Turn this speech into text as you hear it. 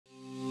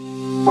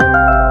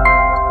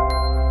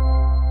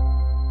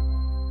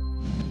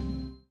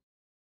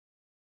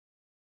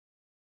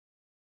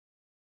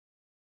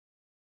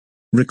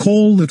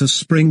Recall that a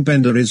spring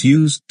bender is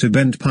used to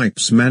bend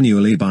pipes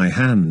manually by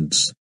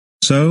hands.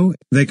 So,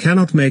 they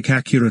cannot make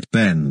accurate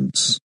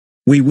bends.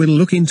 We will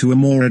look into a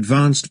more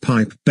advanced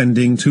pipe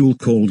bending tool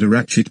called a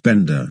ratchet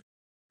bender.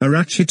 A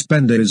ratchet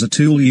bender is a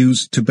tool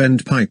used to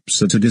bend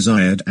pipes at a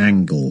desired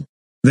angle.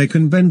 They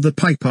can bend the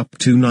pipe up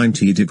to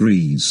 90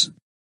 degrees.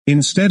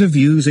 Instead of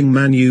using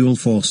manual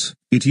force,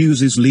 it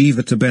uses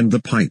lever to bend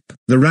the pipe.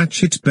 The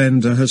ratchet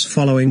bender has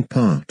following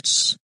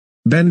parts: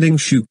 bending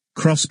shoe,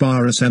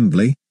 crossbar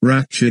assembly,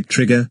 ratchet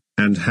trigger,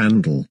 and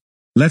handle.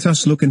 Let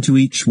us look into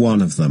each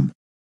one of them.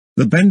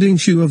 The bending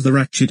shoe of the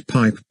ratchet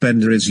pipe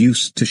bender is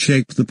used to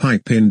shape the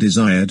pipe in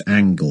desired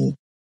angle.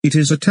 It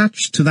is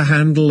attached to the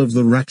handle of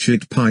the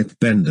ratchet pipe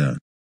bender.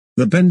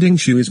 The bending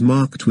shoe is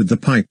marked with the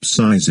pipe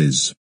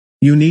sizes.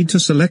 You need to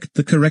select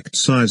the correct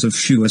size of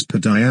shoe as per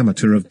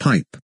diameter of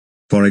pipe.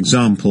 For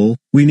example,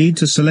 we need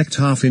to select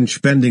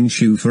half-inch bending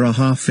shoe for a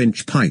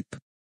half-inch pipe.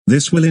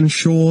 This will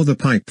ensure the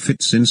pipe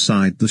fits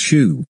inside the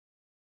shoe.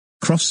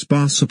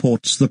 Crossbar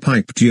supports the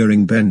pipe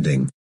during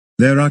bending.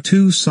 There are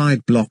two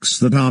side blocks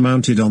that are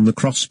mounted on the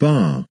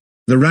crossbar.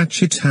 The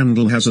ratchet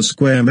handle has a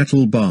square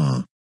metal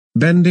bar.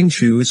 Bending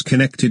shoe is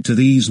connected to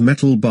these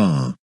metal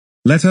bar.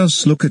 Let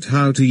us look at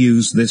how to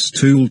use this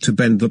tool to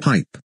bend the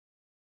pipe.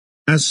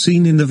 As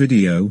seen in the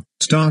video,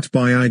 start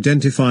by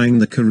identifying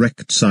the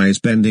correct size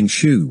bending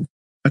shoe.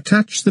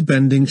 Attach the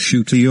bending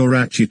shoe to your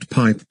ratchet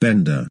pipe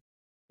bender.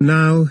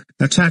 Now,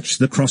 attach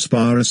the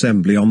crossbar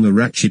assembly on the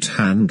ratchet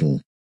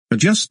handle.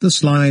 Adjust the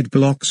slide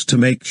blocks to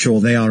make sure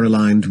they are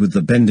aligned with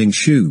the bending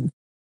shoe.